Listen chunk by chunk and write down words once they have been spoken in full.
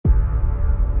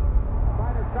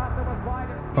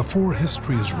Before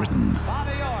history is written,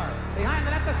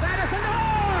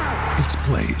 it's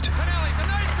played.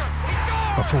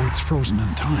 Before it's frozen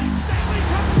in time,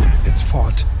 it's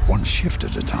fought one shift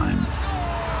at a time.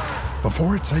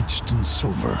 Before it's etched in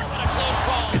silver,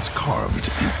 it's carved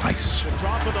in ice.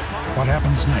 What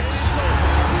happens next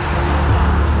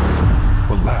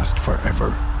will last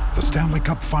forever. The Stanley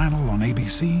Cup Final on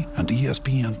ABC and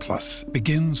ESPN Plus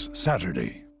begins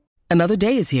Saturday. Another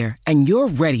day is here, and you're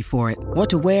ready for it. What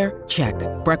to wear? Check.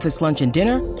 Breakfast, lunch, and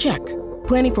dinner? Check.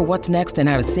 Planning for what's next and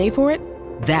how to save for it?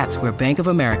 That's where Bank of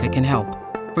America can help.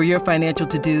 For your financial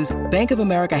to-dos, Bank of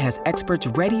America has experts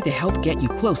ready to help get you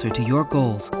closer to your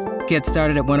goals. Get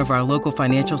started at one of our local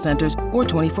financial centers or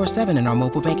 24/7 in our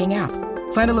mobile banking app.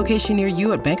 Find a location near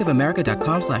you at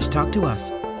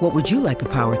bankofamerica.com/talktous. What would you like the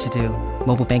power to do?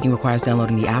 Mobile banking requires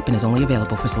downloading the app and is only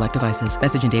available for select devices.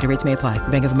 Message and data rates may apply.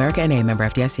 Bank of America N.A., member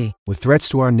FDIC. With threats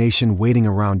to our nation waiting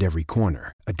around every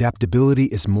corner, adaptability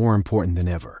is more important than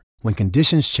ever. When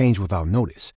conditions change without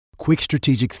notice, quick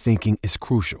strategic thinking is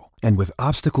crucial. And with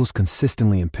obstacles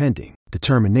consistently impending,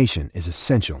 determination is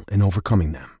essential in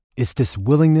overcoming them. It's this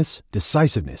willingness,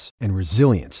 decisiveness, and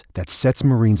resilience that sets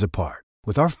Marines apart.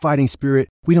 With our fighting spirit,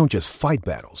 we don't just fight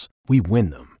battles, we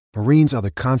win them. Marines are the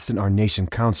constant our nation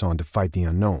counts on to fight the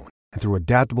unknown. And through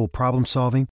adaptable problem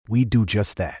solving, we do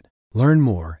just that. Learn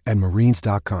more at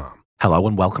marines.com. Hello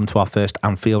and welcome to our first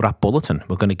Anfield Wrap Bulletin.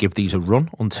 We're going to give these a run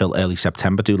until early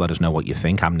September. Do let us know what you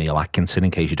think. I'm Neil Atkinson,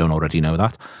 in case you don't already know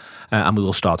that. And we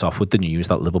will start off with the news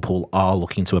that Liverpool are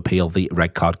looking to appeal the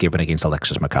red card given against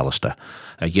Alexis McAllister.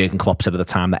 Jurgen Klopp said at the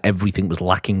time that everything was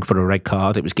lacking for a red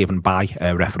card. It was given by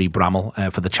referee Bramall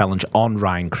for the challenge on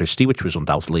Ryan Christie, which was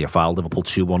undoubtedly a foul. Liverpool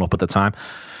 2-1 up at the time.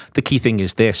 The key thing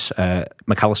is this.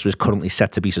 McAllister is currently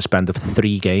set to be suspended for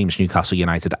 3 games, Newcastle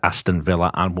United, Aston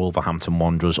Villa and Wolverhampton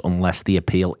Wanderers, unless the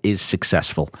appeal is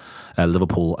successful.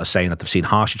 Liverpool are saying that they've seen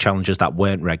harsher challenges that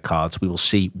weren't red cards. We will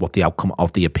see what the outcome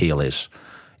of the appeal is.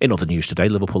 In other news today,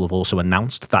 Liverpool have also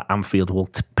announced that Anfield will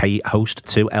pay host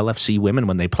to LFC Women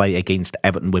when they play against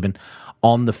Everton Women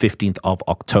on the 15th of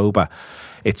October.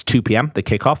 It's 2 p.m, the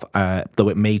kickoff, though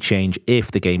it may change if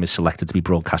the game is selected to be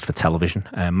broadcast for television.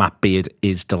 Matt Beard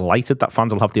is delighted that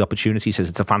fans will have the opportunity. He says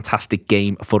it's a fantastic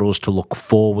game for us to look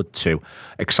forward to.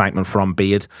 Excitement from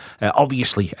Beard.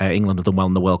 Obviously, England have done well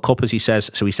in the World Cup, as he says.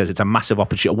 So he says it's a massive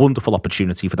opportunity, a wonderful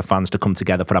opportunity for the fans to come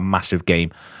together for a massive game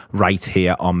right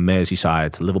here on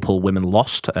Merseyside. Liverpool women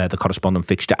lost the corresponding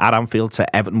fixture at Anfield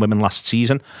to Everton Women last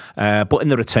season. But in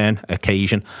the return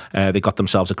occasion, they got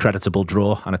themselves a creditable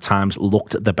draw and at times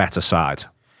looked the better side.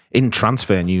 In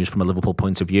transfer news from a Liverpool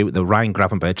point of view, the Ryan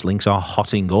Gravenberch links are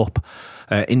hotting up.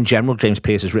 In general, James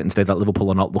Pearce has written today that Liverpool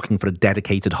are not looking for a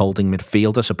dedicated holding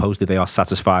midfielder. Supposedly they are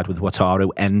satisfied with Wataru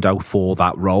Endo for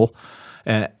that role.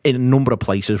 In a number of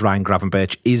places, Ryan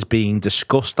Gravenberch is being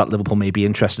discussed that Liverpool may be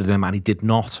interested in him, and he did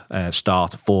not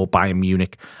start for Bayern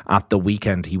Munich at the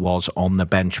weekend. He was on the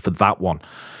bench for that one.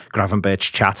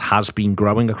 Gravenberch chat has been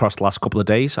growing across the last couple of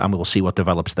days, and we will see what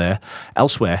develops there.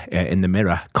 Elsewhere in the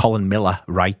Mirror, Colin Miller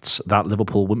writes that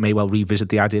Liverpool may well revisit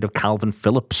the idea of Calvin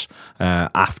Phillips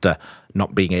after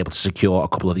not being able to secure a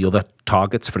couple of the other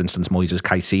targets, for instance Moises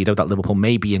Caicedo, that Liverpool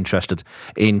may be interested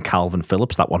in Calvin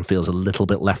Phillips. That one feels a little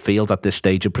bit left field at this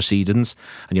stage of proceedings,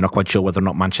 and you're not quite sure whether or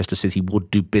not Manchester City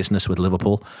would do business with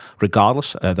Liverpool.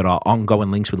 Regardless, there are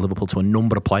ongoing links with Liverpool to a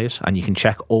number of players, and you can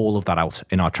check all of that out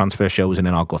in our transfer shows and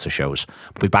in our gutter shows.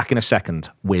 We'll be back in a second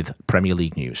with Premier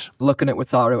League news. Looking at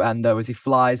Wataru Endo as he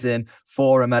flies in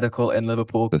for a medical in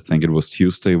Liverpool. I think it was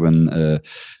Tuesday when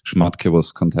Schmadtke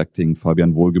was contacting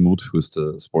Fabian Wohlgemuth, who is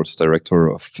the sports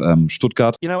director of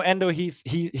Stuttgart. You know, Endo, he's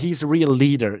a real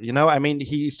leader. You know, I mean,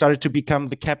 he started to become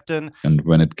the captain. And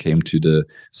when it came to the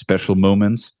special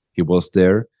moments, he was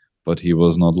there, but he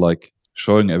was not like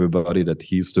showing everybody that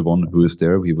he's the one who is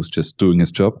there. He was just doing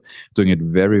his job, doing it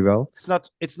very well.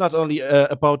 It's not only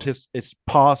about his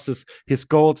passes, his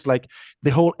goals, like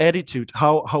the whole attitude,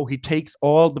 how he takes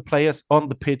all the players on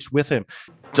the pitch with him.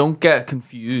 Don't get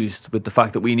confused with the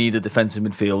fact that we need a defensive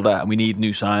midfielder and we need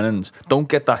new signings. Don't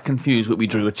get that confused with what we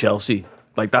drew at Chelsea.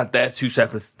 Like that, they're two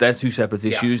separate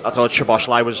issues. I thought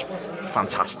Szoboszlai was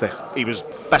fantastic. He was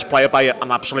best player by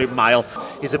an absolute mile.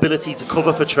 His ability to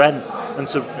cover for Trent and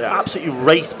to absolutely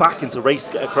race back and to race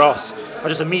get across. I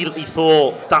just immediately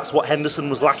thought that's what Henderson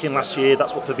was lacking last year.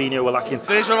 That's what Fabinho were lacking.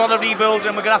 There is a lot of rebuild,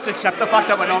 and we're going to have to accept the fact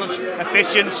that we're not as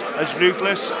efficient, as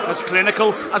ruthless, as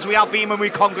clinical as we have been when we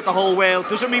conquered the whole world.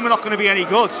 Doesn't mean we're not going to be any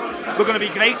good. We're going to be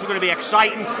great. We're going to be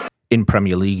exciting. In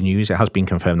Premier League news, it has been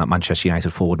confirmed that Manchester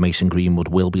United forward Mason Greenwood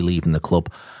will be leaving the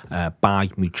club by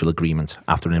mutual agreement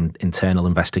after an internal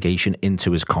investigation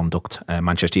into his conduct.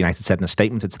 Manchester United said in a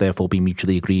statement it's therefore been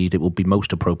mutually agreed it will be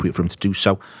most appropriate for him to do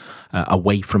so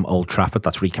away from Old Trafford.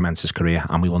 That's recommence his career,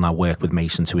 and we will now work with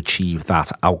Mason to achieve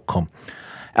that outcome.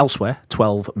 Elsewhere,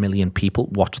 12 million people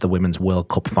watched the Women's World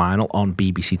Cup final on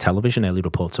BBC television. Early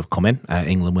reports have come in.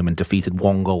 England women defeated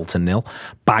 1-0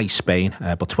 by Spain,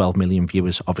 but 12 million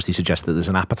viewers obviously suggest that there's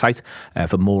an appetite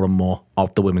for more and more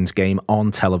of the women's game on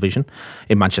television.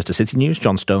 In Manchester City news,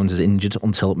 John Stones is injured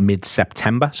until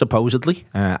mid-September, supposedly.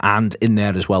 And in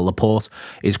there as well, Laporte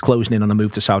is closing in on a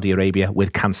move to Saudi Arabia,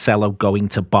 with Cancelo going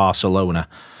to Barcelona.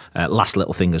 Last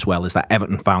little thing as well is that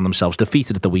Everton found themselves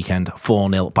defeated at the weekend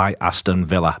 4-0 by Aston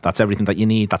Villa. That's everything that you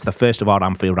need. That's the first of our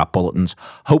Anfield Wrap bulletins.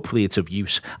 Hopefully it's of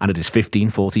use, and it is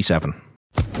 15:47.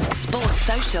 Sports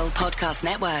Social Podcast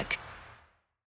Network.